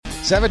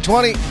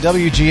720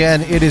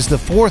 WGN. It is the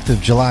 4th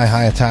of July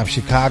high atop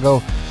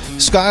Chicago.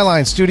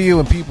 Skyline Studio,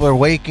 and people are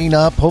waking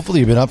up. Hopefully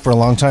you've been up for a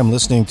long time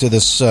listening to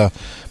this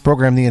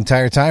program the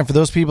entire time. For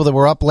those people that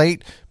were up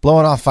late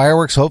blowing off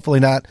fireworks, hopefully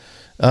not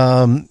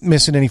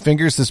missing any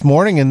fingers this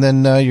morning, and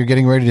then you're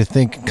getting ready to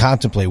think and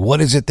contemplate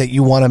what is it that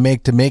you want to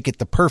make it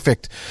the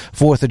perfect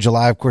 4th of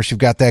July. Of course, you've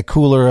got that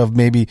cooler of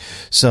maybe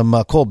some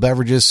cold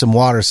beverages, some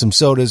water, some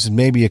sodas, and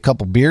maybe a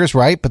couple beers,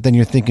 right? But then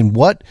you're thinking,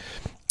 what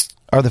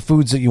are the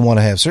foods that you want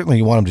to have? Certainly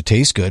you want them to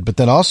taste good, but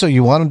then also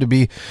you want them to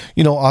be,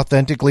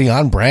 authentically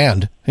on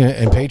brand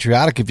and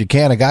patriotic if you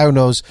can. A guy who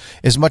knows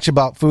as much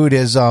about food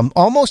as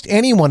almost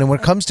anyone. And when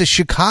it comes to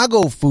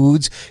Chicago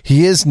foods,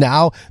 he is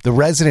now the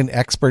resident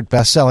expert,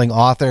 best-selling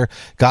author.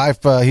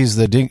 He's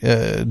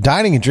the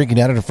dining and drinking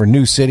editor for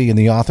New City and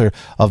the author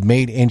of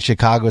Made in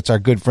Chicago. It's our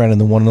good friend and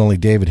the one and only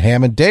David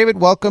Hammond. David,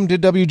 welcome to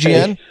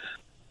WGN. Hey.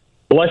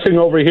 Blessing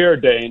over here,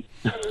 Dane.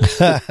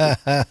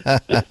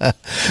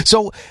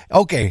 So,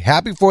 okay,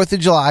 happy 4th of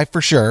July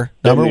for sure,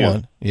 number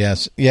one.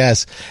 Yes.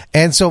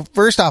 And so,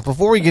 first off,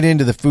 before we get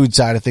into the food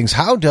side of things,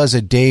 how does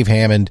a Dave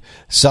Hammond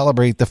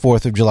celebrate the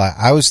 4th of July?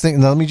 I was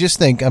thinking, let me just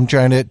think, I'm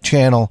trying to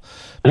channel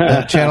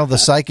the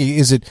psyche.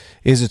 Is it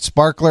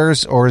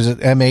sparklers or is it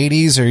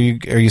M80s?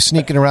 Are you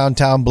sneaking around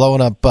town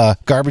blowing up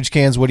garbage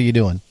cans? What are you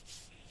doing?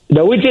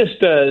 No, we just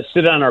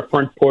sit on our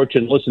front porch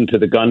and listen to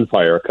the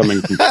gunfire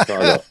coming from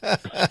Chicago.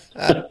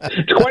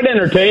 It's quite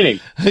entertaining.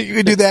 You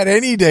can do that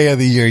any day of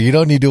the year. You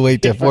don't need to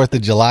wait till 4th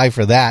of July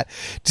for that.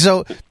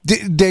 So,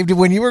 Dave,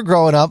 when you were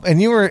growing up, and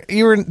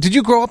did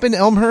you grow up in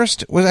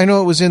Elmhurst? I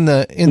know it was in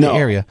the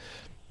area.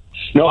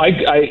 No,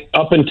 I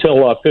up until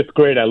 5th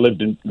grade, I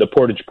lived in the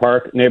Portage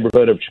Park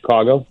neighborhood of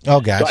Chicago. Oh,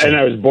 gotcha. And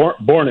I was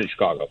born in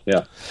Chicago.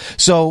 Yeah.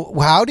 So,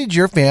 how did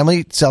your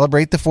family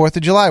celebrate the 4th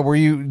of July?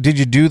 Did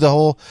you do the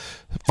whole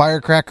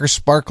firecracker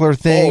sparkler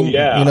thing? Oh,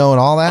 yeah. And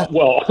all that?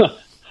 Well,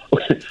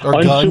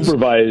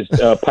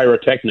 unsupervised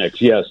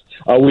pyrotechnics. Yes,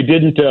 we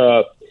didn't.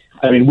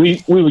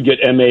 We would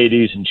get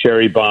M80s and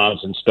cherry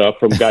bombs and stuff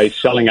from guys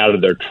selling out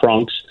of their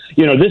trunks.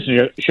 This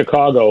is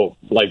Chicago,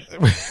 like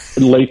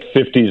late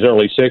 50s,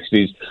 early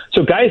 60s.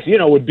 So guys,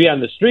 would be on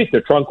the street.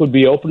 Their trunk would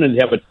be open and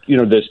have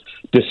this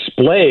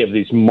display of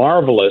these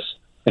marvelous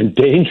and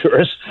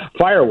dangerous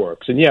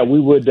fireworks. And yeah, we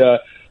would.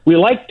 We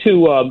like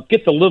to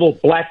get the little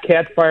black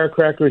cat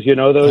firecrackers.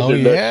 Those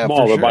are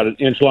small, sure. About an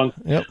inch long.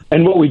 Yep.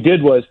 And what we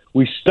did was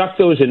we stuck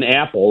those in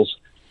apples,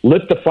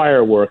 lit the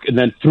firework, and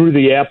then threw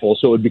the apple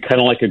so it would be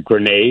kind of like a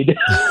grenade.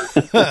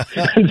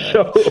 And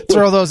so,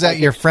 throw those at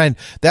your friend.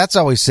 That's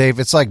always safe.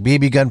 It's like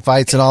BB gun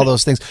fights and all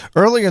those things.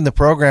 Earlier in the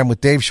program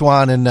with Dave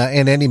Schwann and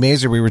Andy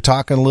Mazer, we were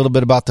talking a little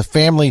bit about the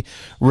family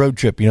road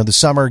trip. The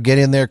summer, get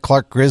in there,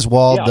 Clark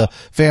Griswold, the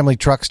family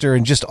truckster,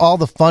 and just all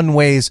the fun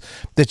ways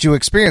that you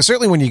experience.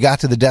 Certainly when you got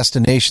to the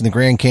destination, the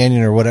Grand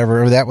Canyon or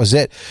whatever, that was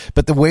it.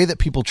 But the way that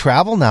people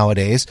travel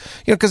nowadays,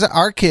 because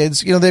our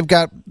kids, they've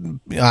got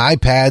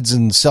iPads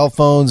and cell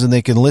phones, and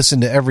they can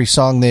listen to every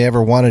song they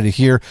ever wanted to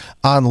hear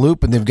on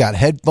loop, and they've got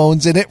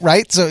headphones in it,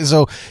 right?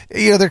 So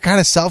they're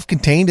kind of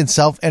self-contained and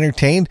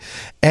self-entertained.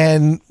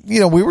 And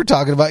we were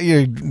talking about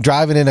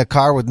driving in a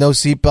car with no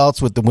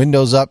seatbelts, with the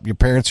windows up. Your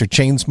parents are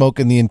chain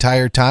smoking the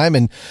entire time,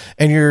 and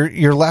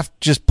you're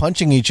left just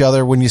punching each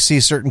other when you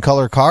see certain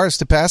color cars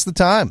to pass the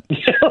time.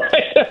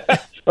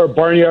 Or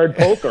barnyard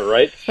poker,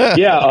 right?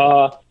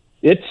 Yeah.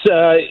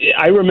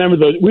 I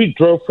remember we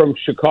drove from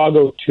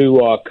Chicago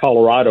to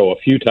Colorado a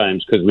few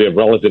times because we have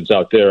relatives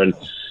out there. And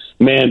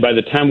man, by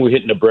the time we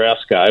hit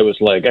Nebraska, I was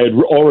like, I had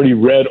already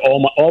read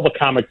all the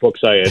comic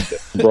books I had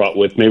brought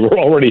with me. We're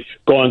already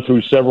gone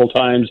through several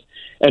times.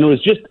 And it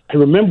was just, I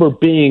remember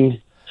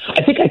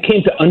I think I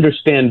came to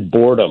understand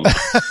boredom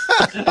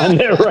on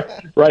there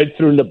right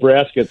through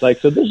Nebraska. It's like,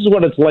 so this is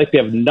what it's like to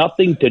have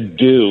nothing to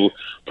do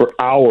for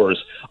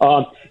hours.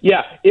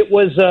 It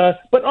was,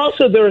 but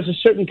also there was a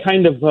certain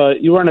kind of,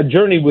 you were on a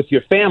journey with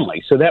your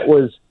family. So that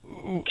was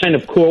kind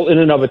of cool in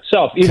and of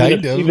itself,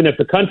 even if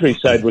the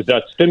countryside was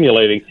not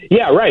stimulating.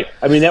 Yeah, right.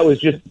 I mean, that was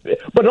just,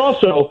 but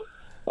also,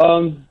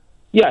 and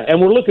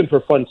we're looking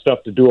for fun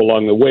stuff to do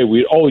along the way.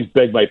 We'd always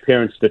beg my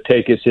parents to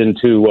take us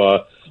into,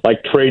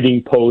 like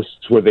trading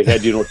posts where they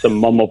had, some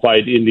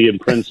mummified Indian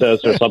princess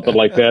or something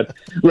like that.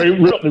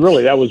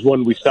 Really, that was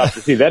one we stopped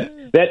to see.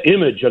 That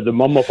image of the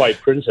mummified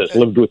princess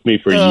lived with me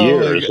for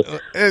years.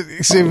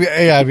 See,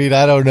 I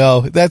don't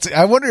know.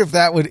 I wonder if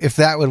that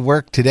would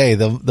work today.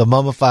 The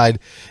mummified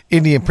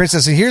Indian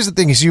princess. And here's the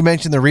thing: is you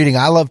mentioned the reading.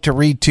 I love to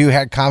read too.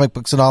 Had comic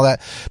books and all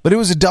that, but it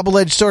was a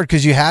double-edged sword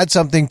because you had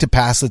something to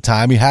pass the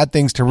time. You had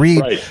things to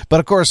read, right. But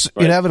of course,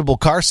 inevitable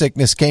car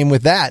sickness came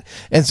with that.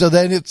 And so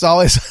then it's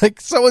always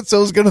like so and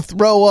so's going to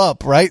throw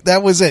up. Right?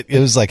 That was it. It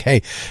was like,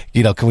 hey,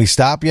 can we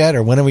stop yet,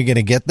 or when are we going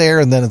to get there?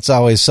 And then it's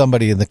always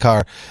somebody in the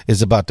car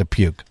is about to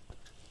puke.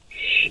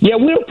 Yeah,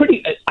 we were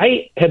pretty.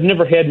 I have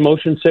never had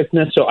motion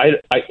sickness, so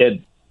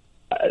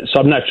so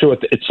I'm not sure.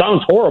 It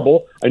sounds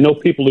horrible. I know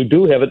people who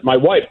do have it. My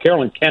wife,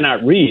 Carolyn,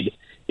 cannot read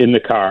in the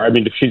car. I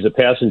mean, if she's a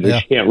passenger,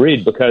 she can't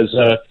read because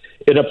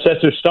it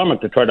upsets her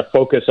stomach to try to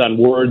focus on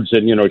words,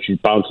 and she's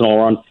bouncing all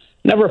around.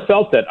 never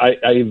felt that.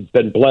 I've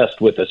been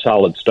blessed with a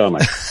solid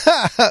stomach.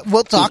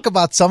 We'll talk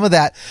about some of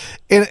that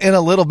in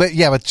a little bit.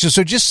 Yeah, but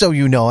just so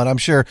you know, and I'm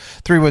sure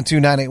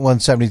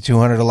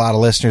 312-981-7200, a lot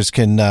of listeners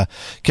can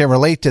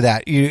relate to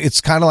that.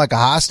 It's kind of like a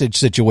hostage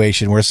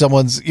situation where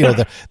someone's,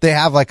 they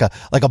have like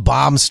a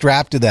bomb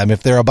strapped to them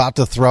if they're about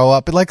to throw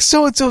up, and like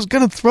so-and-so's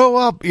going to throw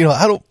up.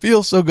 I don't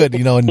feel so good,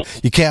 and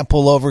you can't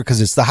pull over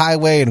because it's the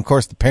highway, and of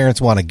course the parents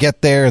want to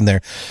get there, and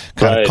they're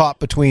kind of caught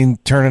between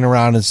turning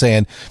around and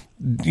saying,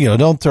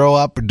 don't throw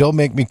up, or don't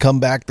make me come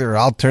back there, or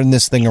I'll turn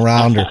this thing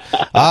around, or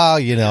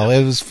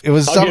it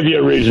was. I'll give you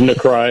a reason to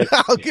cry.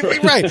 I'll give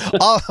you right.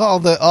 All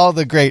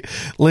the great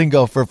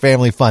lingo for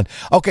family fun.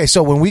 Okay,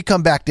 so when we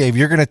come back, Dave,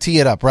 you're going to tee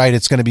it up, right?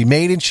 It's going to be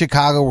made in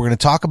Chicago. We're going to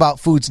talk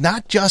about foods,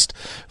 not just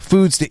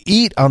foods to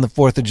eat on the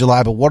 4th of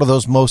July, but what are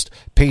those most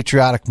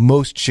patriotic,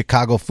 most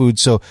Chicago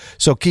foods? So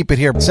keep it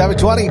here.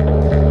 720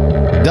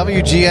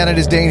 WGN. It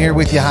is Dane here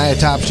with you, high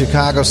atop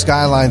Chicago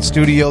Skyline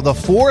Studio. The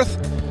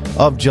 4th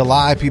of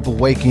July, people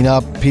waking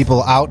up,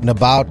 people out and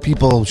about,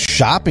 people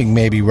shopping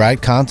maybe, right?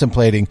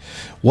 Contemplating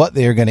what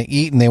they're going to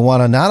eat, and they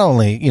want to not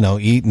only,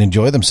 eat and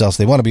enjoy themselves,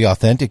 they want to be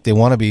authentic. They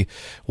want to be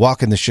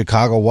walking the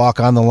Chicago walk.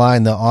 On the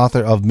line, the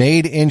author of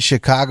Made in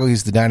Chicago.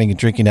 He's the dining and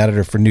drinking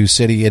editor for New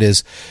City. It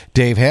is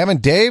Dave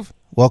Hammond. Dave,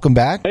 welcome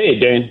back. Hey,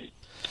 Dane.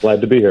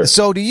 Glad to be here.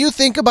 So do you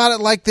think about it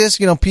like this?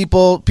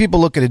 People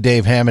look at a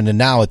Dave Hammond, and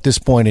now at this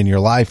point in your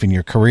life, in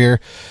your career,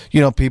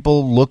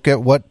 people look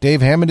at what Dave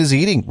Hammond is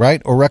eating,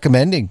 right? Or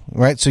recommending,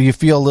 right? So you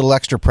feel a little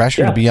extra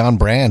pressure to be on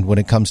brand when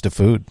it comes to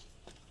food.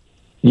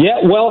 Yeah,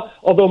 well,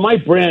 although my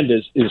brand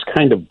is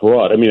kind of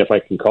broad, if I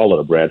can call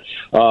it a brand,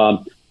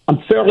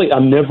 I'm fairly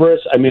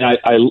omnivorous.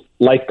 I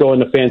like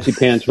going to fancy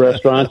pants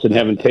restaurants and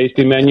having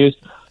tasting menus,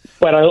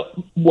 but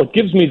what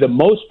gives me the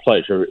most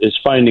pleasure is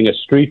finding a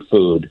street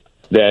food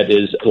that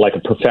is like a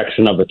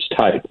perfection of its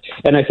type.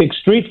 And I think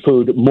street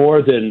food,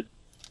 more than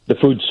the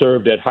food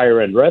served at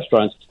higher-end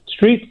restaurants,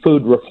 street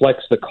food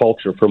reflects the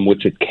culture from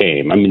which it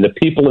came. The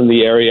people in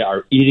the area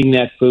are eating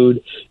that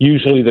food.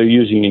 Usually they're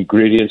using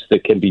ingredients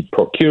that can be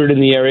procured in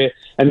the area,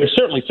 and they're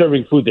certainly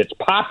serving food that's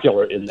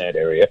popular in that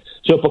area.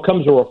 So it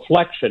becomes a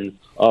reflection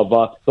of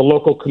the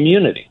local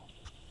community.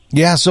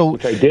 Yeah,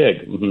 which I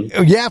dig.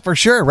 Mm-hmm. Yeah, for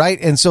sure, right?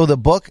 And so the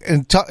book,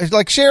 and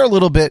share a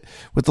little bit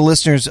with the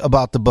listeners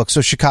about the book.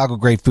 So Chicago,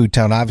 great food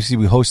town. Obviously,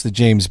 we host the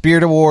James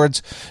Beard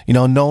Awards.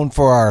 Known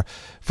for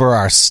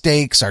our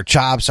steaks, our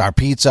chops, our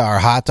pizza, our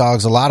hot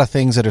dogs. A lot of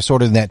things that are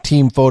sort of in that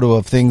team photo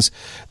of things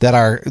that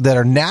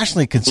are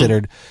nationally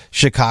considered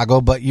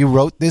Chicago. But you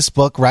wrote this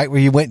book, right,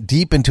 where you went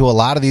deep into a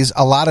lot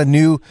of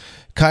new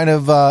kind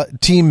of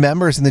team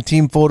members in the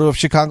team photo of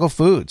Chicago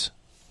foods.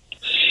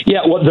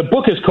 Yeah, well, the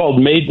book is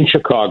called Made in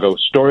Chicago,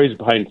 Stories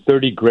Behind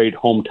 30 Great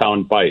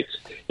Hometown Bites.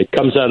 It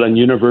comes out on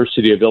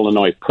University of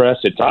Illinois Press.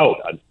 It's out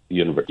on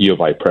U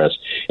of I Press.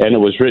 And it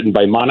was written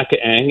by Monica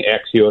Eng,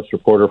 Axios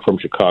reporter from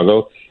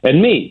Chicago,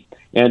 and me.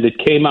 And it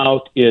came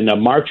out in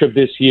March of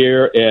this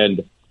year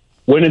and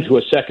went into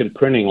a second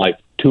printing like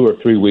 2 or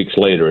 3 weeks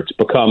later. It's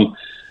become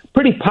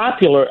pretty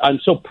popular. I'm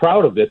so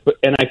proud of it.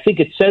 And I think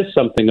it says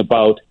something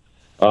about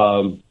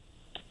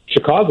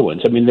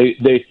Chicagoans.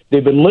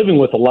 They've been living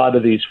with a lot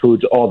of these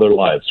foods all their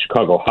lives.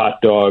 Chicago hot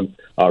dog,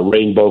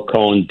 rainbow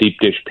cone, deep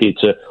dish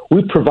pizza.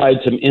 We provide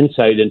some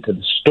insight into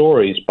the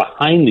stories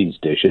behind these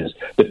dishes,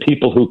 the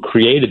people who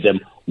created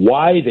them,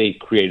 why they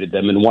created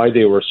them, and why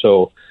they were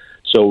so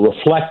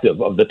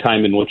reflective of the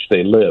time in which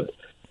they lived.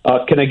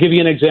 Can I give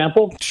you an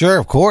example? Sure,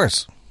 of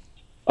course.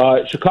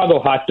 Chicago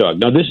hot dog.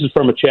 Now, this is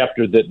from a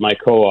chapter that my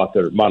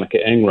co-author,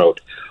 Monica Eng,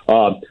 wrote.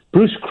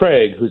 Bruce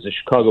Craig, who's a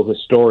Chicago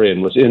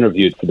historian, was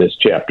interviewed for this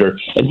chapter,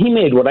 and he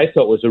made what I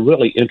thought was a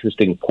really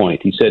interesting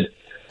point. He said,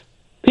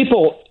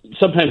 people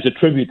sometimes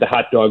attribute the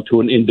hot dog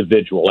to an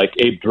individual, like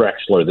Abe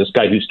Drexler, this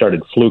guy who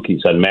started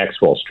Flukies on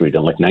Maxwell Street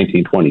in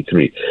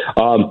 1923.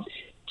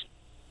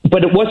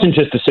 But it wasn't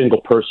just a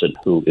single person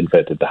who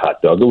invented the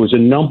hot dog. It was a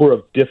number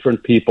of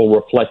different people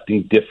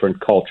reflecting different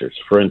cultures.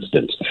 For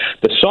instance,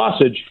 the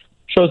sausage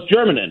shows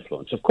German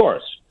influence, of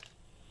course.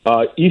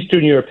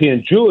 Eastern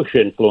European Jewish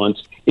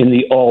influence in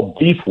the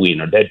all-beef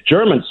wiener. That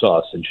German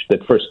sausage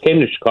that first came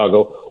to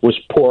Chicago was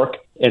pork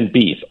and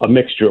beef, a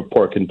mixture of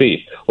pork and beef.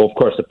 Well, of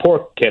course, the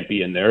pork can't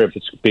be in there if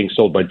it's being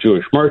sold by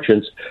Jewish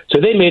merchants.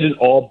 So they made an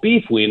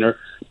all-beef wiener,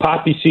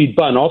 poppy seed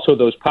bun. Also,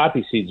 those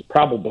poppy seeds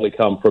probably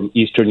come from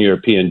Eastern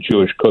European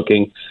Jewish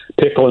cooking.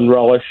 Pickle and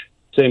relish,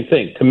 same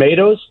thing.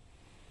 Tomatoes,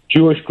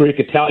 Jewish, Greek,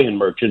 Italian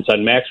merchants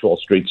on Maxwell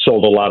Street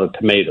sold a lot of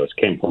tomatoes.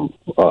 Came from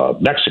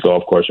Mexico,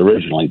 of course,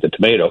 originally, the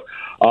tomato.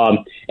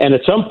 And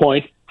at some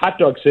point, hot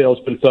dog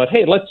salesmen thought,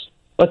 hey, let's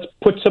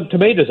put some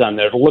tomatoes on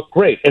there. It'll look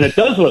great. And it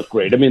does look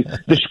great.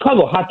 The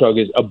Chicago hot dog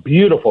is a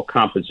beautiful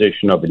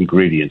composition of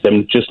ingredients.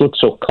 It just looks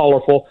so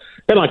colorful.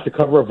 Kind of like the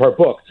cover of our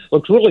book.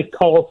 Looks really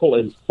colorful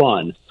and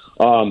fun.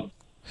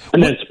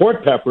 And then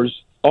sport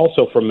peppers,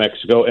 also from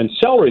Mexico, and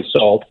celery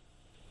salt,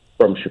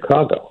 from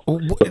Chicago,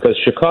 because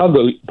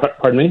Chicago.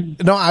 Pardon me?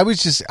 No,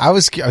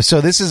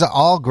 so this is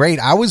all great.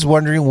 I was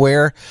wondering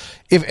where,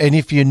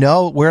 if you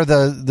know where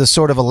the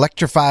sort of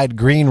electrified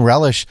green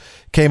relish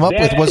came up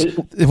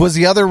with. Was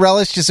the other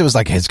relish just, it was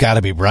like, it's got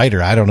to be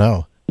brighter? I don't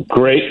know.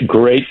 Great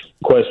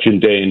question,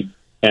 Dane.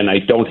 And I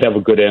don't have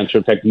a good answer.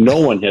 In fact, no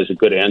one has a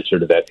good answer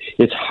to that.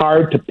 It's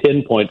hard to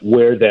pinpoint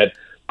where that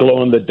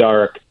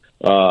glow-in-the-dark,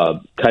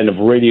 kind of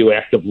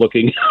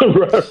radioactive-looking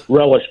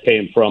relish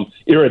came from.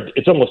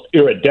 It's almost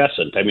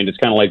iridescent. I mean, it's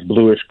kind of like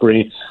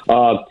bluish-green.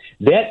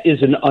 That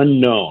is an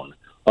unknown.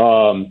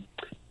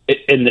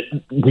 And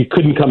we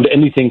couldn't come to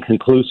anything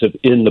conclusive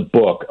in the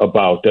book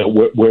about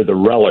where the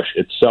relish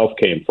itself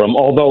came from,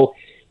 although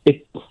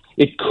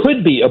it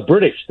could be a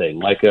British thing,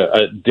 like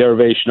a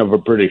derivation of a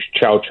British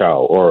chow chow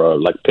or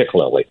like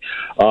piccalilli.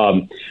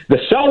 The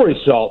celery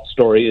salt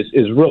story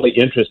is really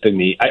interesting to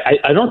me.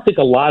 I don't think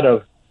a lot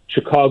of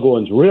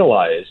Chicagoans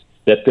realize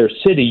that their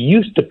city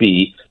used to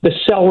be the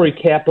celery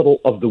capital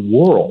of the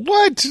world.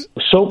 What?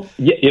 So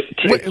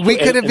we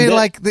could have been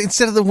like,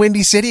 instead of the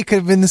Windy City, it could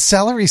have been the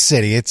Celery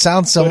City. It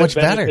sounds so much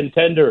better.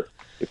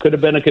 It could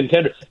have been a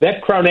contender.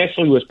 That crown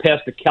actually was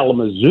passed to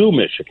Kalamazoo,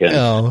 Michigan,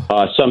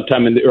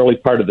 sometime in the early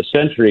part of the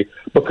century,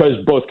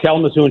 because both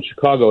Kalamazoo and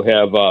Chicago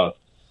have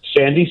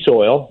sandy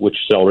soil, which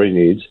celery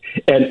needs,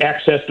 and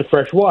access to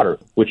fresh water,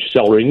 which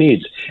celery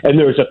needs. And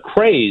there was a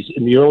craze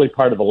in the early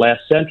part of the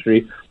last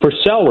century for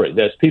celery.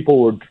 That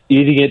people were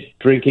eating it,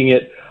 drinking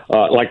it,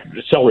 like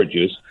celery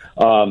juice,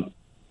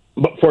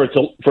 but for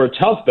its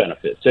health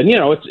benefits. And,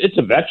 it's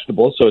a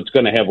vegetable, so it's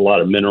going to have a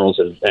lot of minerals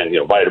and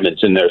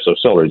vitamins in there, so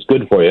celery is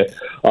good for you.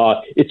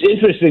 It's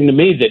interesting to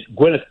me that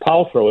Gwyneth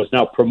Paltrow is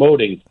now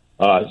promoting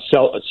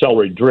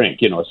celery drink,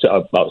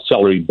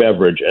 celery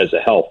beverage as a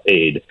health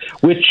aid,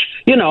 which,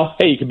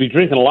 hey, you could be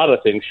drinking a lot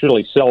of things.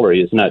 Surely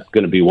celery is not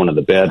going to be one of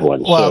the bad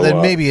ones. Well,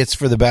 then maybe it's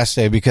for the best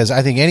day, because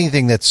I think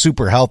anything that's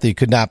super healthy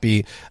could not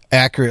be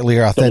accurately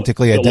or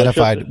authentically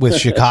identified with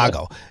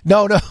Chicago.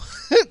 No.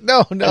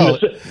 No.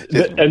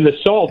 And the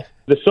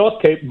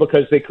salt came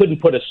because they couldn't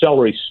put a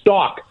celery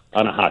stalk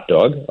on a hot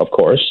dog, of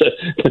course,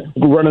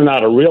 running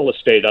out of real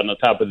estate on the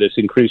top of this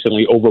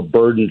increasingly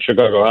overburdened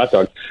Chicago hot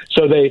dog.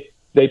 So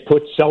they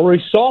put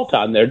celery salt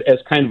on there as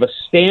kind of a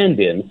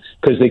stand-in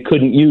because they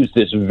couldn't use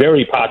this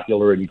very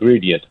popular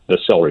ingredient, the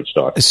celery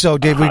stalk. So,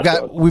 Dave,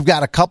 we've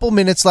got a couple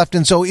minutes left,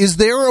 and so is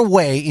there a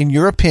way, in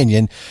your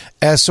opinion,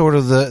 as sort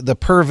of the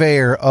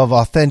purveyor of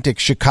authentic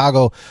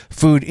Chicago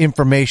food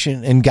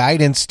information and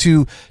guidance,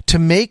 to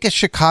make a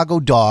Chicago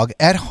dog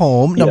at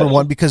home? Number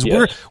one, because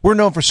we're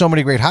known for so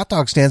many great hot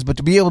dog stands, but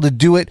to be able to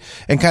do it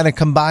and kind of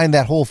combine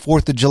that whole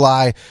 4th of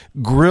July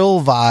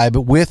grill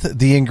vibe with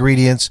the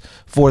ingredients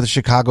for the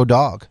Chicago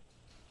dog.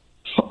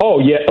 Oh,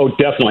 yeah. Oh,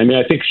 definitely. I mean,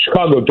 I think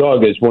Chicago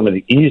dog is one of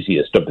the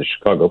easiest of the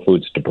Chicago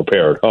foods to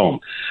prepare at home.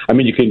 I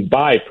mean, you can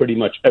buy pretty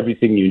much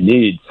everything you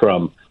need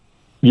from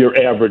your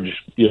average,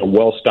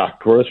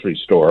 well-stocked grocery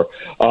store.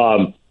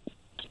 I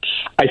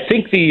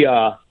think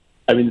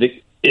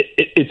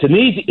it's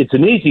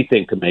an easy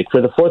thing to make.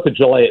 For the 4th of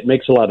July, it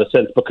makes a lot of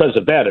sense because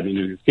of that. I mean,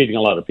 if you're feeding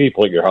a lot of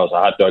people at your house, a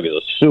hot dog is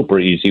a super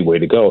easy way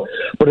to go.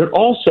 But it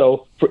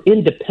also, for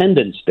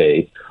Independence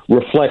Day,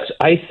 reflects,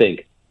 I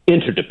think,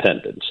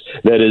 interdependence.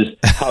 That is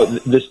how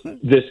this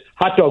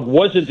hot dog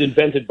wasn't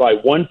invented by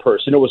one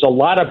person. It was a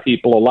lot of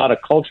people, a lot of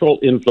cultural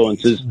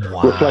influences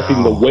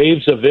reflecting the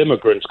waves of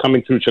immigrants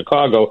coming through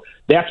Chicago.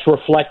 That's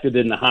reflected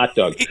in the hot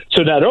dog.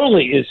 So not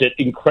only is it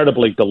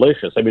incredibly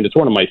delicious, I mean, it's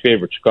one of my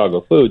favorite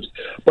Chicago foods,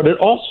 but it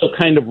also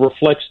kind of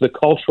reflects the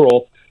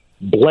cultural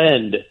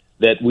blend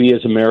that we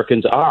as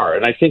Americans are.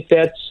 And I think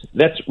that's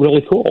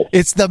really cool.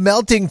 It's the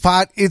melting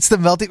pot.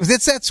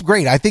 That's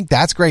great. I think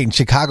that's great. And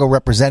Chicago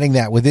representing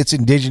that with its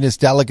indigenous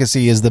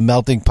delicacy is the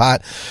melting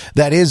pot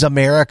that is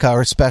America,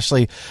 or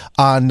especially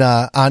on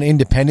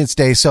Independence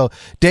Day. So,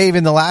 Dave,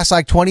 in the last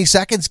 20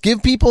 seconds,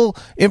 give people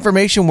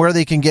information where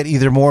they can get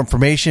either more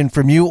information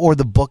from you or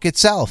the book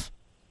itself.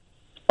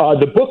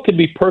 The book can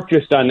be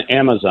purchased on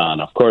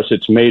Amazon. Of course,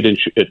 it's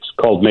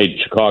called Made in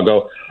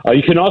Chicago.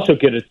 You can also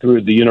get it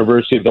through the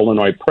University of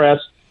Illinois Press.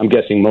 I'm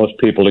guessing most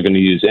people are going to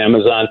use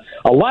Amazon.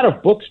 A lot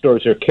of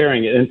bookstores are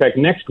carrying it. In fact,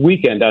 next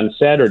weekend on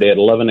Saturday at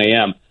 11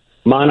 a.m.,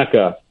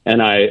 Monica Eng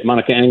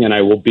and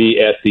I will be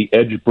at the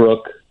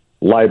Edgebrook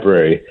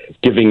Library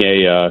giving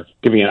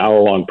an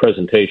hour-long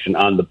presentation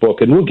on the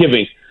book. And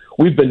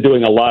we've been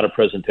doing a lot of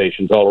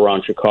presentations all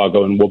around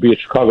Chicago, and we'll be at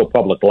Chicago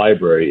Public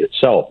Library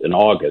itself in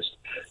August.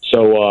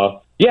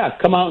 So,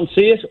 come out and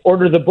see us,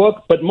 order the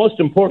book, but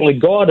most importantly,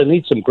 go out and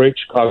eat some great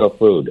Chicago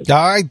food.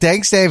 All right.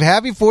 Thanks, Dave.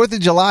 Happy 4th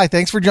of July.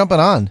 Thanks for jumping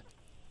on.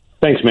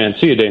 Thanks, man.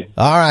 See you, Dave.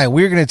 All right.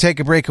 We're going to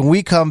take a break. When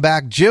we come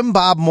back, Jim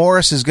Bob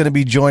Morris is going to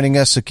be joining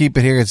us, so keep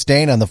it here. It's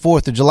Dane on the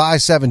 4th of July,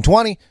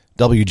 720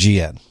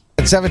 WGN.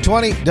 At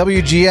 720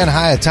 WGN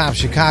high atop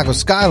Chicago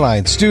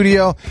Skyline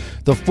Studio,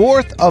 the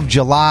 4th of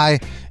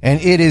July,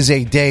 and it is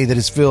a day that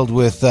is filled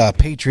with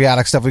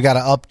patriotic stuff. We got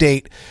to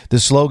update the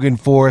slogan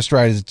for us,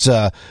 right? It's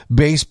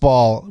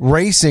baseball,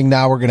 racing.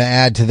 Now we're going to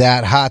add to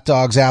that hot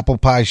dogs, apple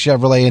pie,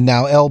 Chevrolet, and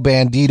now El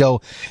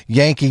Bandito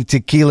Yankee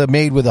tequila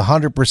made with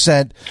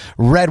 100%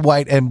 red,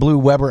 white, and blue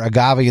Weber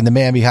agave, and the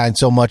man behind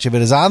so much of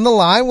it is on the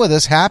line with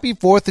us. Happy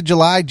 4th of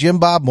July, Jim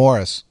Bob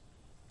Morris.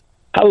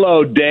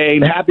 Hello,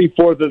 Dane. Happy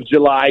 4th of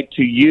July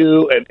to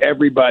you and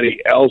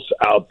everybody else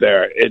out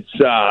there. This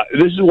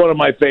is one of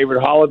my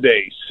favorite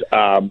holidays.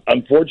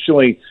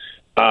 Unfortunately,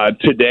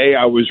 today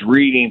I was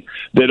reading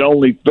that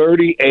only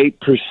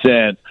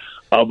 38%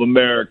 of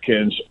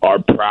Americans are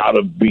proud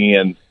of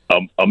being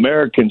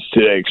Americans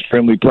today,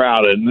 extremely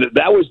proud. And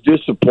that was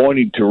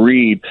disappointing to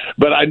read.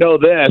 But I know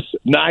this,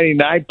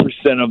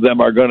 99% of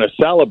them are going to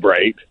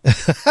celebrate.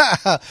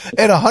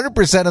 And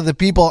 100% of the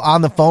people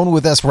on the phone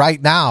with us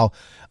right now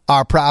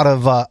are proud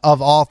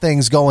of all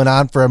things going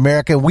on for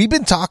America. We've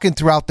been talking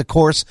throughout the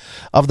course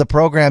of the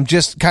program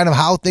just kind of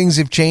how things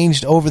have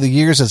changed over the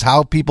years as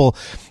how people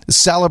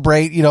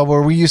celebrate,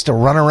 where we used to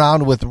run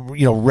around with,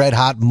 red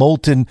hot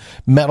molten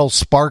metal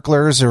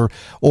sparklers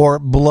or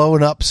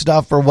blowing up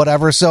stuff or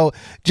whatever. So,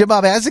 Jim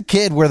Bob, as a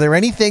kid, were there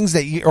any things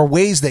or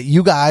ways that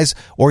you guys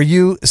or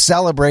you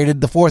celebrated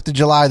the 4th of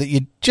July that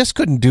you just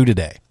couldn't do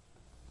today?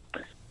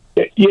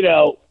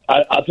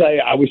 I'll tell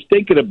you, I was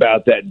thinking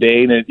about that,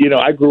 Dane, and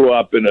I grew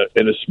up in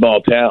a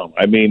small town.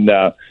 I mean,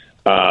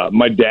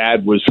 my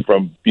dad was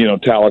from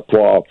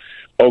Tahlequah,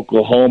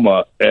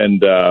 Oklahoma,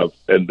 and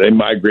they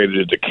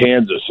migrated to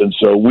Kansas, and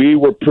so we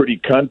were pretty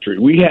country.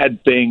 We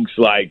had things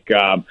like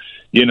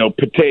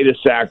potato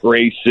sack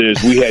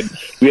races.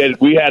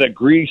 We had a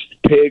greased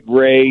pig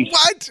race.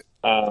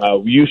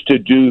 What? We used to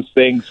do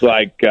things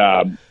like.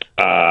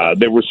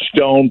 There were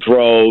stone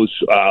throws,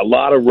 a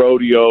lot of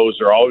rodeos.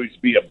 There always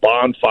be a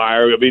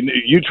bonfire. I mean,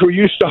 you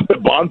stop a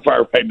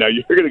bonfire right now,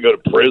 you're going to go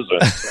to prison.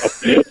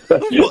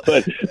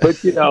 but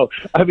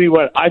I mean,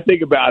 when I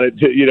think about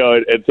it,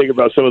 and think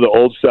about some of the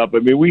old stuff. I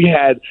mean, we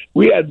had,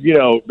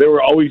 there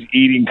were always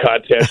eating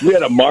contests. We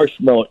had a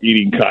marshmallow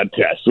eating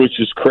contest, which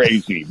is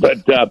crazy.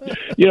 But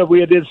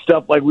we did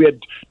stuff like we had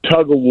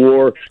tug of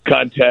war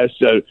contests,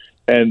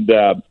 and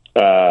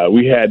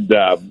we had.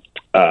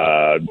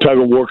 Tug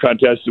of war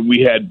contests, and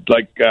we had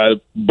like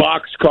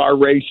box car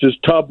races,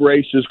 tub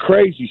races,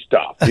 crazy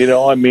stuff.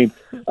 I mean,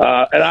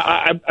 and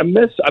I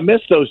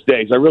miss those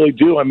days. I really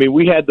do. I mean,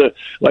 we had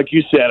like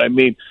you said. I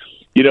mean,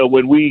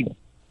 when we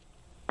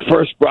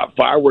first brought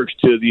fireworks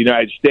to the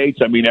United States,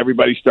 I mean,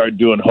 everybody started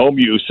doing home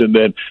use, and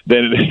then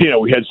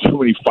we had so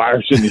many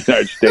fires in the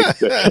United States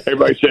that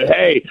everybody said,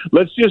 "Hey,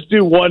 let's just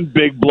do one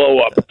big blow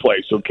up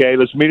place, okay?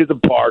 Let's meet at the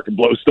park and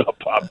blow stuff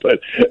up." But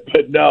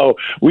no,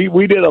 we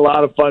did a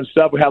lot of fun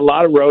stuff. We had a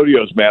lot of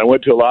rodeos, man. I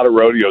went to a lot of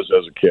rodeos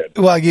as a kid.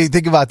 Well, you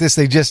think about this.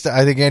 I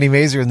think Andy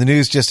Mazer in the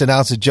news just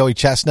announced that Joey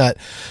Chestnut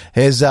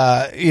is,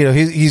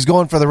 he's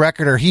going for the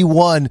record, or he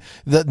won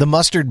the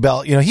mustard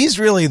belt. He's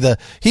really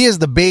he is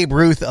the Babe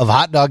Ruth of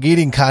hot dog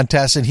eating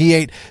contests, and he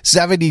ate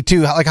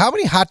 72. Like, how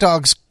many hot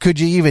dogs could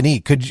you even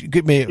eat? Could you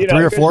give me 3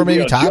 or 4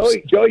 maybe tops?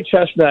 Joey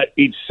Chestnut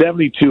eats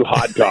 72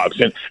 hot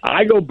dogs, and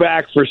I go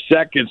back for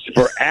seconds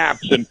for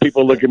apps, and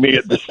people look at me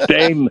at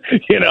disdain.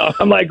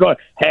 I'm like going,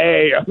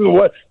 "Hey,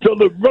 what? So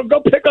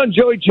go pick on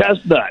Joey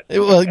Chestnut."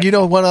 Well,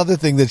 one other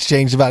thing that's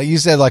changed about it, you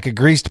said like a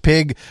greased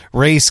pig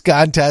race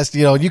contest.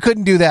 You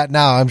couldn't do that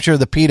now. I'm sure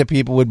the PETA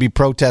people would be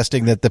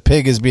protesting that the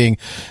pig is being,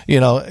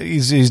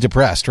 he's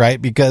depressed,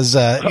 right? Because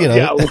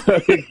yeah,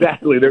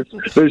 exactly.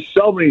 There's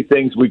so many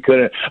things we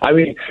couldn't. I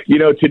mean,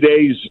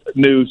 today's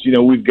news.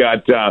 We've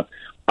got the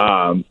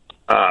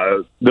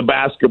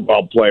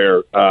basketball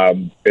player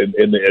in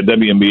the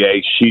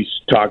WNBA. She's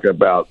talking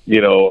about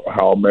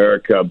how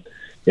America,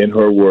 in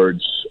her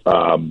words,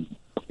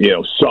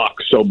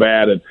 sucks so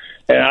bad, and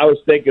I was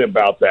thinking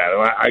about that,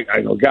 and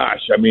I go,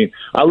 gosh, I mean,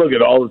 I look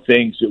at all the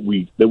things that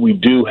we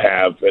do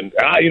have, and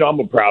I'm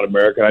a proud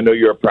American. I know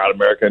you're a proud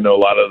American. I know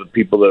a lot of the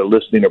people that are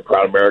listening are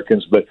proud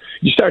Americans, but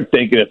you start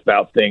thinking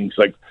about things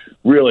like,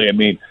 really, I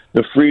mean,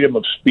 the freedom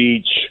of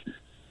speech,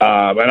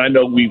 and I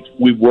know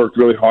we've worked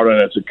really hard on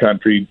it as a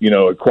country,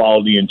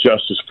 equality and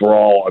justice for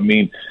all. I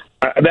mean,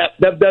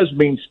 that does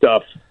mean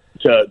stuff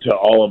to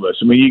all of us.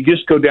 I mean, you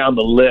just go down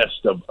the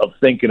list of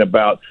thinking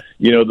about,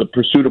 the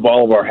pursuit of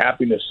all of our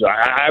happiness.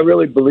 I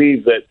really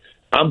believe that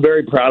I'm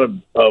very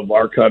proud of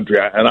our country,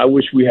 and I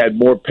wish we had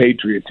more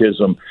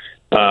patriotism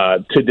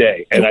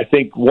today. And I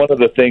think one of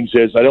the things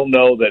is, I don't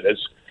know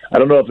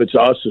if it's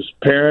us as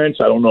parents.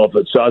 I don't know if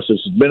it's us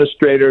as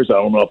administrators. I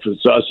don't know if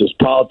it's us as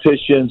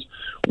politicians,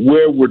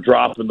 where we're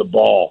dropping the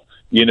ball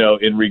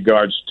in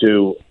regards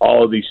to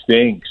all of these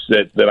things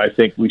that I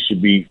think we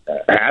should be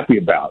happy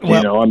about.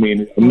 Well, I'm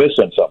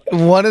missing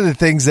something. One of the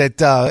things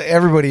that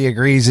everybody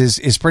agrees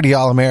is pretty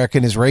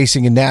all-American is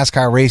racing and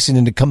NASCAR racing,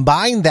 and to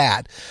combine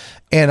that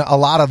and a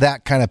lot of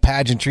that kind of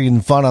pageantry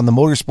and fun on the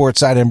motorsport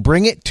side and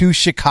bring it to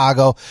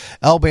Chicago.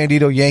 El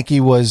Bandito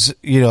Yankee was,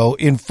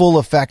 in full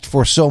effect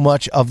for so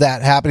much of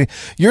that happening.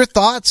 Your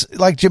thoughts,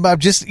 like Jim Bob,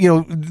 just,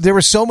 there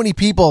were so many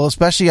people,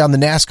 especially on the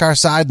NASCAR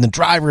side and the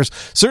drivers,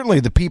 certainly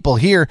the people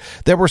here,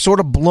 that were sort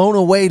of blown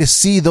away to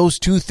see those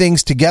two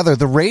things together.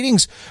 The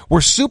ratings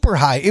were super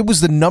high. It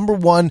was the number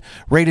one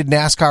rated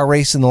NASCAR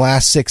race in the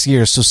last 6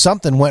 years. So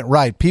something went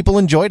right. People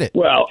enjoyed it.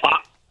 Well,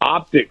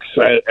 optics,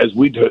 as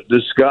we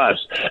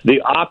discussed,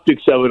 the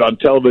optics of it on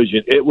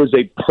television, it was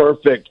a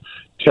perfect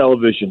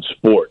television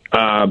sport.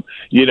 I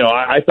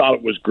thought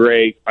it was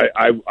great.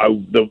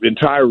 The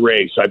entire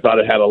race, I thought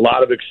it had a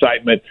lot of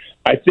excitement.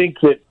 I think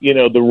that,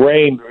 the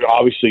rain,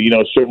 obviously,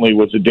 certainly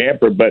was a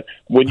damper, but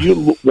when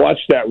you watch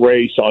that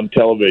race on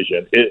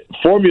television,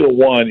 Formula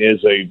One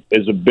is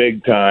a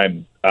big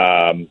time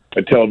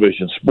a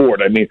television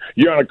sport. I mean,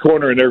 you're on a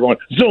corner and they're going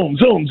zoom,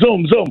 zoom,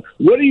 zoom, zoom.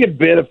 What are you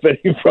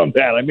benefiting from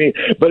that? I mean,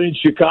 but in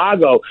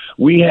Chicago,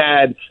 we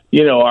had,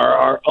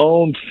 our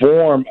own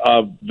form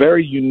of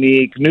very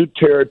unique new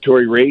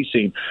territory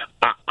racing.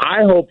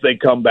 I hope they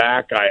come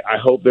back. I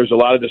hope there's a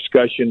lot of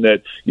discussion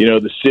that,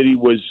 the city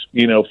was,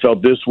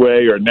 felt this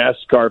way or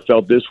NASCAR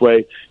felt this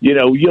way.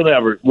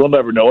 We'll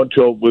never know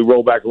until we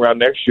roll back around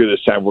next year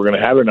this time we're going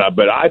to have it or not.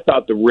 But I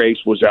thought the race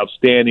was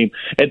outstanding.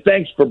 And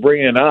thanks for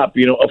bringing it up.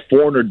 A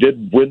foreigner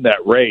did win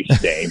that race,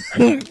 Dane.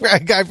 A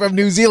guy from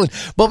New Zealand.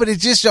 But it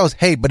just shows,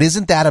 hey, but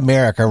isn't that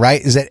America,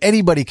 right? Is that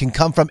anybody can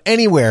come from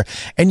anywhere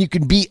and you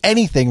can be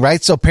anything,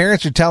 right? So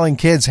parents are telling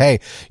kids, hey,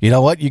 you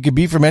know what? You could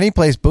be from any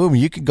place. Boom.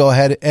 You could go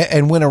ahead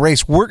and win a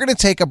race. We're going to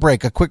take a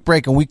quick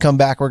break, and we come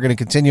back. We're going to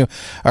continue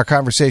our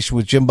conversation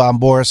with Jim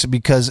Boris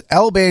because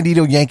El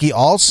Bandito Yankee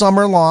all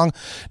summer long,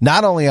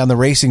 not only on the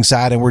racing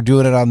side, and we're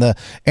doing it on the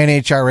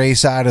NHRA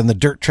side and the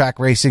dirt track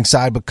racing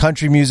side, but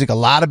country music. A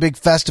lot of big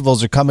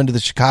festivals are coming to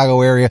the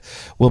Chicago area.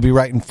 We'll be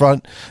right in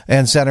front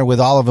and center with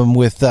all of them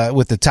with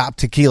the top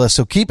tequila.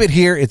 So keep it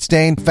here. It's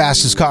Dane,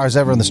 fastest cars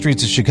ever on the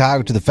streets of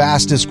Chicago to the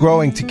fastest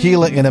growing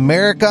tequila in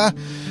America.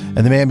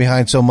 And the man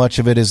behind so much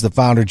of it is the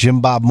founder, Jim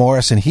Bob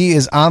Morris, and he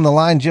is on the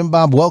line. Jim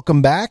Bob,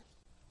 welcome back.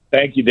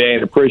 Thank you,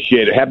 Dane.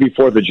 Appreciate it. Happy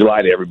 4th of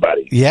July to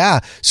everybody.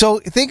 Yeah. So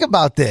think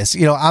about this.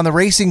 On the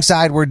racing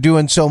side, we're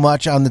doing so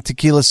much on the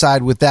tequila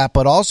side with that,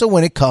 but also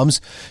when it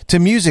comes to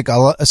music,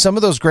 some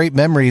of those great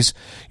memories,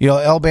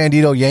 El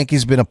Bandito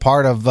Yankee's been a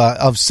part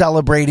of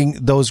celebrating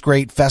those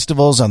great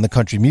festivals on the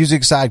country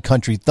music side,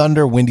 Country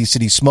Thunder, Windy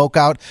City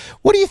Smokeout.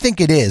 What do you think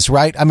it is,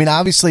 right? I mean,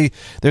 obviously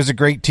there's a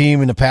great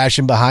team and a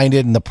passion behind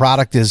it and the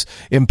product is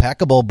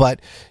impeccable,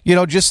 but,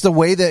 just the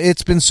way that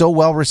it's been so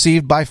well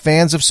received by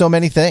fans of so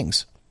many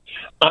things.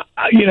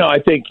 I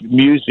think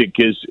music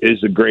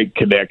is a great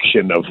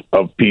connection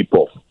of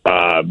people.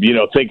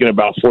 Thinking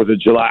about 4th of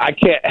July, I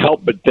can't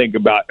help but think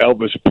about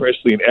Elvis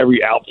Presley and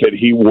every outfit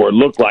he wore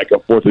looked like a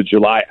 4th of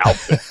July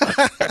outfit.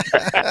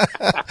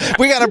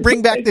 We got to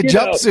bring back the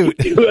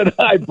jumpsuit. You and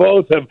I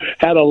both have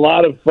had a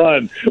lot of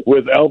fun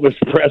with Elvis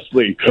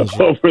Presley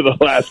over the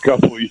last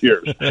couple of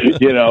years.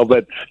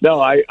 But no,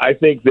 I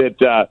think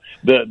that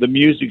the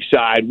music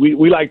side,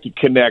 we like to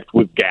connect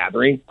with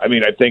gathering. I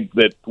mean, I think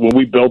that when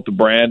we built the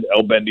brand,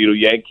 El Bandito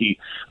Yankee,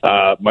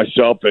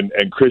 myself and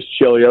Chris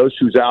Chilios,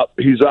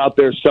 he's out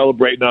there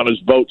celebrating on his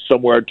boat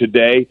somewhere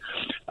today,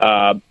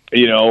 on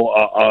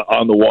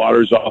the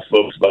waters off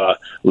of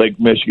Lake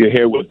Michigan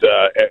here with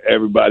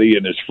everybody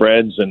and his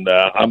friends, and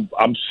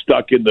I'm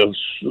stuck in the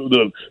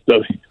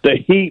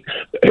heat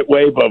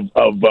wave of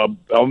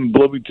I'm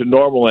Bloomington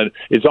Normal, and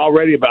it's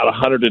already about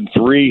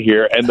 103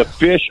 here, and the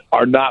fish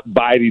are not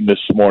biting this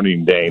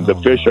morning, Dane. The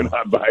fish are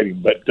not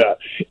biting, but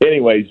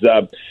anyways,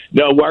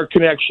 no, our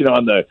connection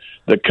on the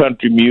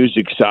country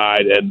music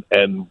side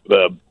and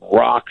the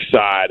rock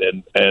side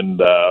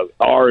and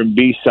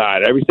R&B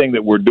side, everything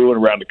that we're doing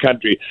around the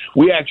country.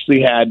 We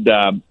actually had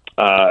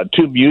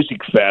two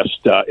music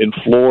fests in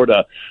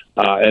Florida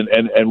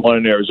and one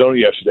in Arizona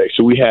yesterday.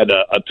 So we had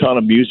a ton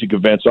of music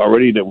events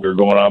already that we were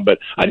going on. But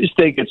I just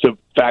think it's a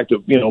fact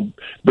of,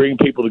 bringing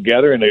people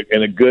together in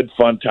a good,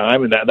 fun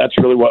time. And that's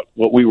really what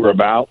we were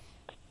about.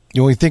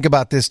 When we think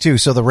about this too,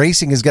 so the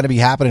racing is going to be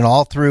happening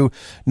all through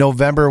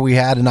November. We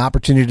had an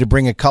opportunity to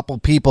bring a couple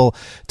people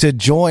to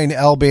join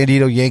El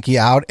Bandito Yankee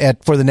out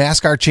for the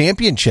NASCAR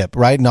championship,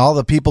 right? And all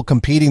the people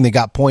competing, they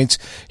got points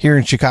here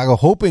in Chicago,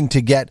 hoping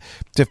to get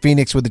to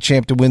Phoenix with the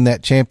champ to win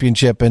that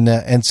championship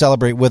and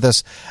celebrate with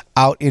us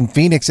out in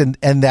Phoenix. And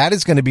that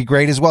is going to be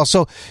great as well.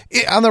 So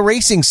on the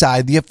racing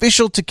side, the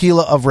official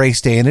tequila of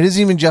race day, and it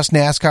isn't even just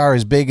NASCAR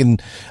as big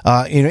and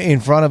in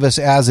front of us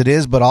as it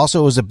is, but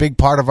also is a big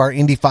part of our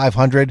Indy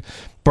 500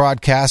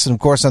 broadcast, and of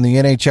course on the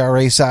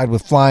NHRA side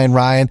with Flying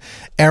Ryan,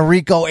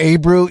 Enrico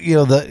Abreu,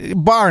 the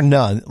bar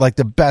none, like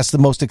the best, the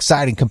most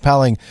exciting,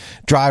 compelling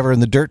driver in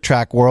the dirt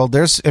track world.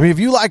 If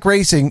you like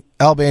racing,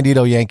 El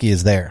Bandito Yankee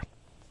is there.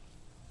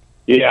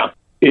 Yeah.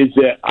 is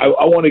that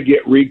I want to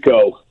get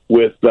Rico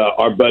with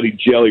our buddy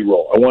Jelly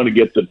Roll. I want to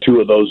get the two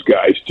of those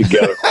guys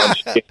together on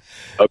stage.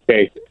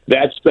 Okay,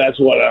 that's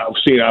what I've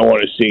seen. I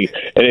want to see.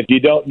 And if you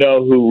don't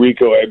know who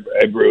Rico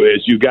Abreu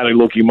is, you've got to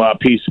look him up.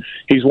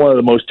 He's one of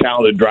the most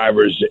talented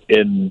drivers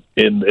in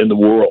the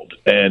world,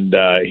 and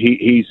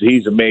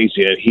he's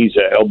amazing. He's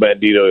a El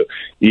Bandito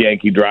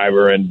Yankee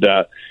driver, and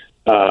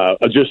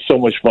just so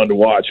much fun to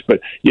watch.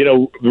 But,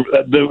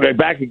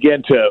 back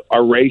again to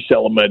our race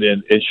element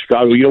in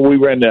Chicago. We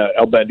ran the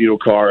El Bandito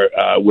car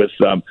with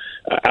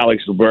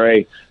Alex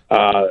Labray,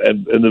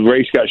 and the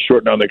race got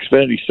shortened on the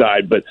Xfinity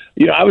side. But,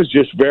 I was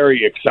just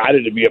very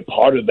excited to be a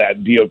part of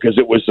that deal because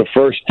it was the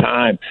first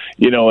time,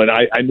 and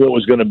I knew it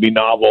was going to be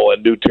novel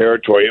and new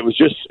territory. It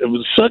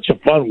was such a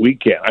fun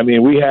weekend. I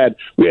mean, we had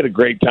a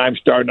great time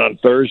starting on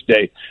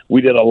Thursday.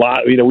 We did a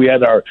lot. We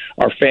had our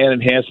fan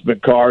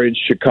enhancement car in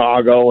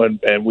Chicago,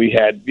 and we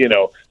had,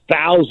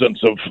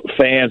 thousands of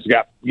fans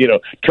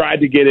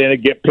tried to get in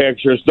and get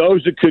pictures.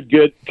 Those who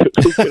could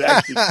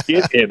actually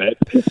get in it,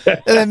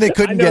 and then they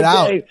couldn't get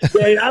out.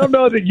 Dave, I don't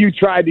know that you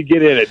tried to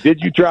get in it.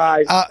 Did you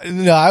try?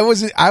 No, I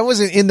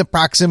wasn't in the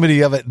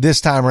proximity of it this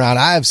time around.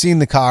 I have seen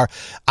the car.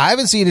 I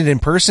haven't seen it in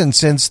person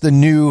since the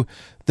new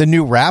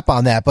wrap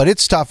on that, but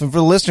it's tough. And for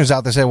the listeners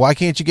out there say, why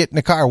can't you get in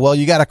the car? Well,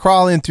 you got to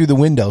crawl in through the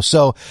window.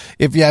 So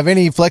if you have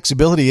any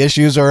flexibility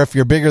issues, or if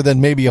you're bigger than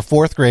maybe a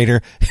fourth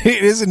grader,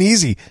 it isn't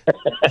easy.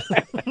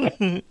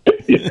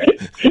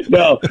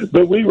 No,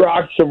 but we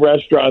rocked some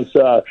restaurants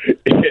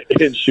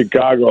in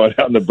Chicago and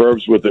out in the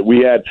burbs with it. We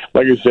had,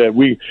 like I said,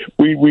 we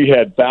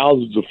had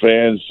thousands of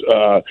fans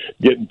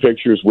getting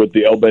pictures with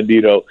the El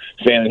Bandito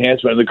fan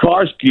enhancement. And the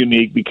car's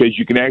unique because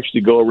you can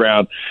actually go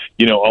around,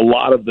 a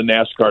lot of the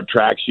NASCAR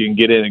tracks. You can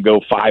get in and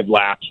go 5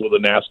 laps with a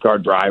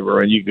NASCAR driver,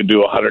 and you can do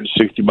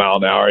 160 mile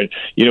an hour. And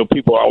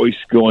people are always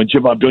going,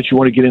 Jim Bob, don't you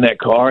want to get in that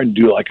car and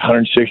do like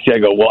 160? I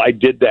go, well, I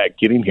did that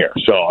getting here,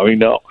 so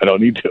no, I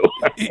don't need to.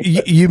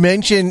 You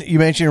mentioned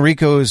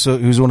Rico,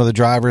 who's one of the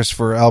drivers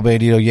for El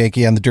Bandito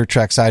Yankee on the dirt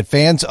track side.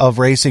 Fans of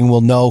racing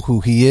will know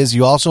who he is.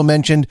 You also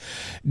mentioned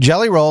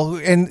Jelly Roll,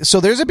 and so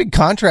there's a big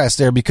contrast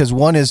there because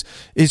one is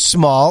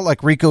small,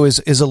 like Rico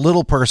is a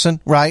little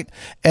person, right?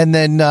 And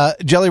then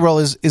Jelly Roll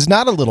is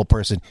not a little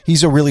person.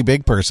 He's a really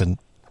big person.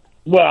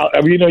 Well,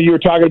 you were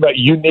talking about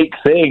unique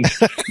things.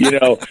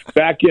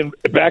 Back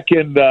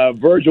in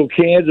Virgil,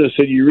 Kansas,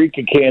 and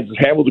Eureka, Kansas,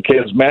 Hamilton,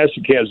 Kansas,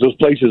 Madison, Kansas, those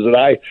places that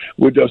I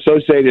would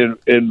associate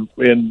in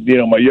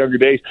my younger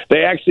days,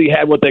 they actually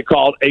had what they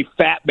called a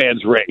fat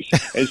man's race,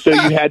 and so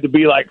you had to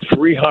be like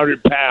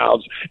 300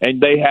 pounds,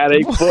 and they had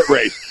a foot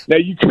race. Now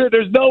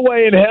there's no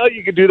way in hell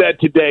you could do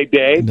that today,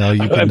 Dave. No,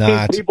 you could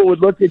not. People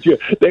would look at you;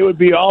 they would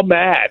be all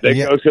mad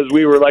because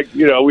we were like,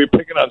 we were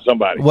picking on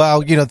somebody.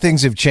 Well,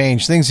 things have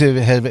changed. Things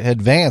have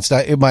advanced.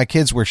 My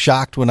kids were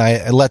shocked when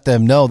I let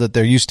them know that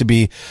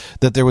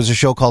there was a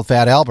show called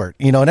Fat Albert,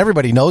 and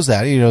everybody knows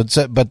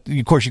that, but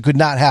of course you could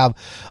not have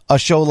a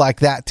show like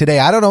that today.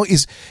 I don't know.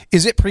 Is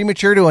it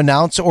premature to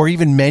announce or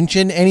even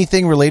mention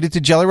anything related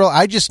to Jelly Roll?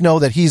 I just know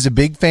that he's a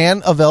big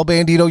fan of El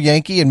Bandito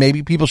Yankee, and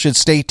maybe people should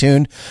stay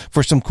tuned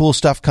for some cool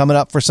stuff coming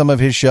up for some of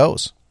his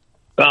shows.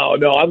 Oh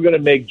no, I'm going to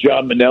make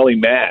John Manelli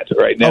mad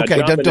right now. Okay,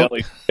 John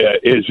Manelli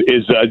is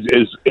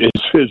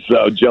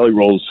Jelly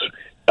Roll's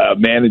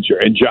manager,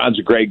 and John's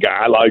a great guy.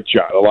 I like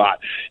John a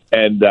lot,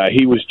 and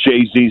he was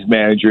Jay-Z's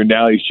manager.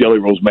 Now he's Jelly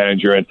Roll's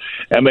manager, and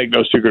I make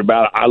no secret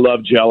about it. I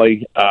love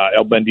Jelly.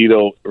 El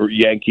Bandito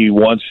Yankee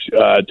wants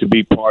to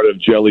be part of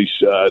Jelly's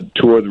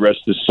tour the rest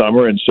of the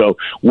summer, and so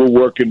we're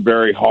working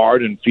very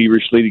hard and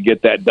feverishly to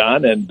get that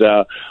done, and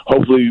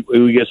hopefully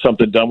we get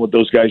something done with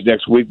those guys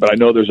next week. But I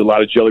know there's a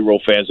lot of Jelly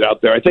Roll fans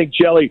out there. I think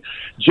Jelly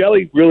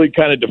really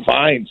kind of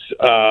defines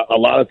a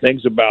lot of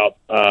things about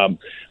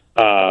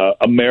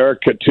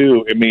America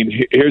too. I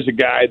mean, here's a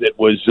guy that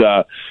was,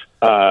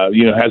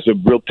 has a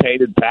real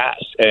tainted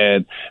past,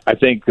 and I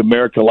think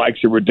America likes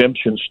a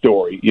redemption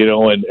story,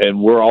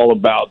 and we're all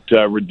about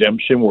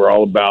redemption. We're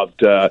all about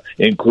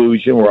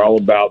inclusion. We're all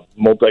about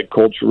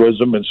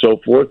multiculturalism and so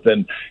forth,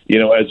 and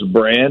as a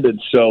brand,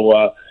 and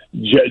so.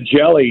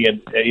 Jelly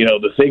and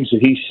the things that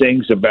he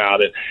sings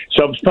about it.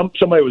 So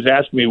somebody was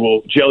asking me,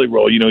 well, Jelly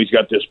Roll, he's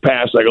got this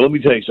past. I go, let me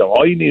tell you something.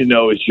 All you need to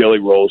know is Jelly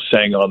Roll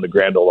sang on the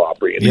Grand Ole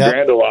Opry, and the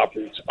Grand Ole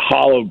Opry is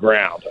hollow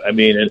ground. I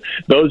mean, and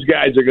those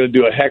guys are going to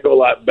do a heck of a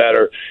lot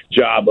better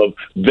job of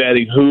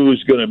vetting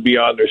who's going to be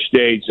on their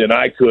stage than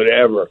I could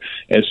ever.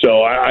 And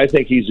so I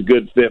think he's a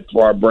good fit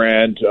for our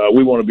brand.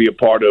 We want to be a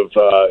part of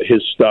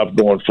his stuff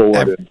going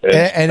forward.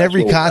 And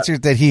every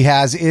concert that he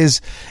has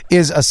is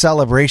a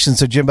celebration.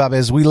 So Jim Bob,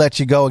 as we let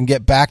you go and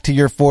get back to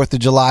your 4th of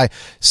July.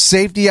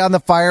 Safety on the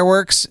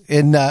fireworks,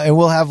 and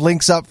we'll have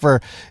links up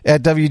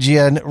at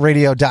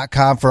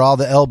WGNradio.com for all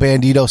the El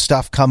Bandito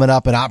stuff coming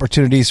up and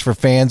opportunities for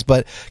fans.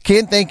 But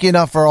can't thank you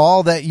enough for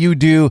all that you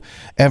do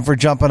and for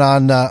jumping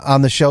on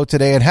the show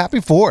today. And happy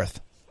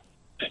 4th.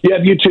 Yeah,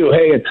 you too.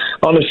 Hey, and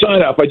on the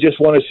sign off, I just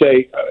want to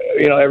say,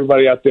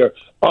 everybody out there,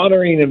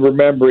 honoring and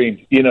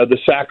remembering, the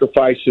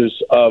sacrifices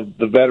of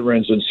the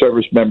veterans and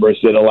service members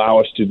that allow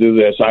us to do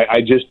this.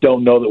 I just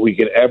don't know that we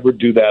can ever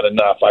do that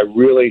enough.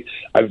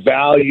 I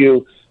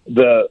value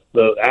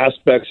the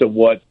aspects of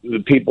what the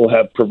people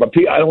have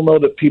provided. I don't know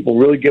that people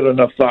really give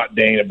enough thought,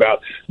 Dane,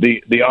 about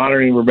the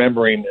honoring and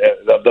remembering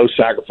of those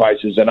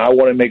sacrifices, and I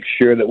want to make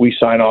sure that we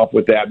sign off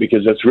with that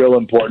because it's real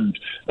important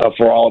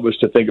for all of us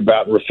to think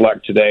about and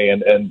reflect today.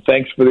 And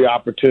thanks for the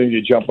opportunity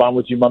to jump on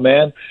with you, my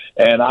man,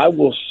 and I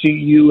will see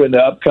you in the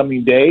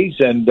upcoming days,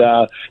 and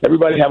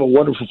everybody have a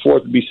wonderful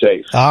 4th and be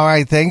safe. All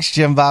right, thanks,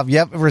 Jim Bob.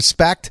 Yep,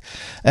 respect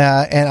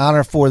and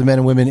honor for the men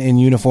and women in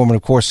uniform and,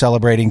 of course,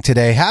 celebrating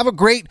today. Have a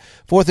great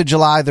 4th of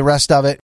July, the rest of it.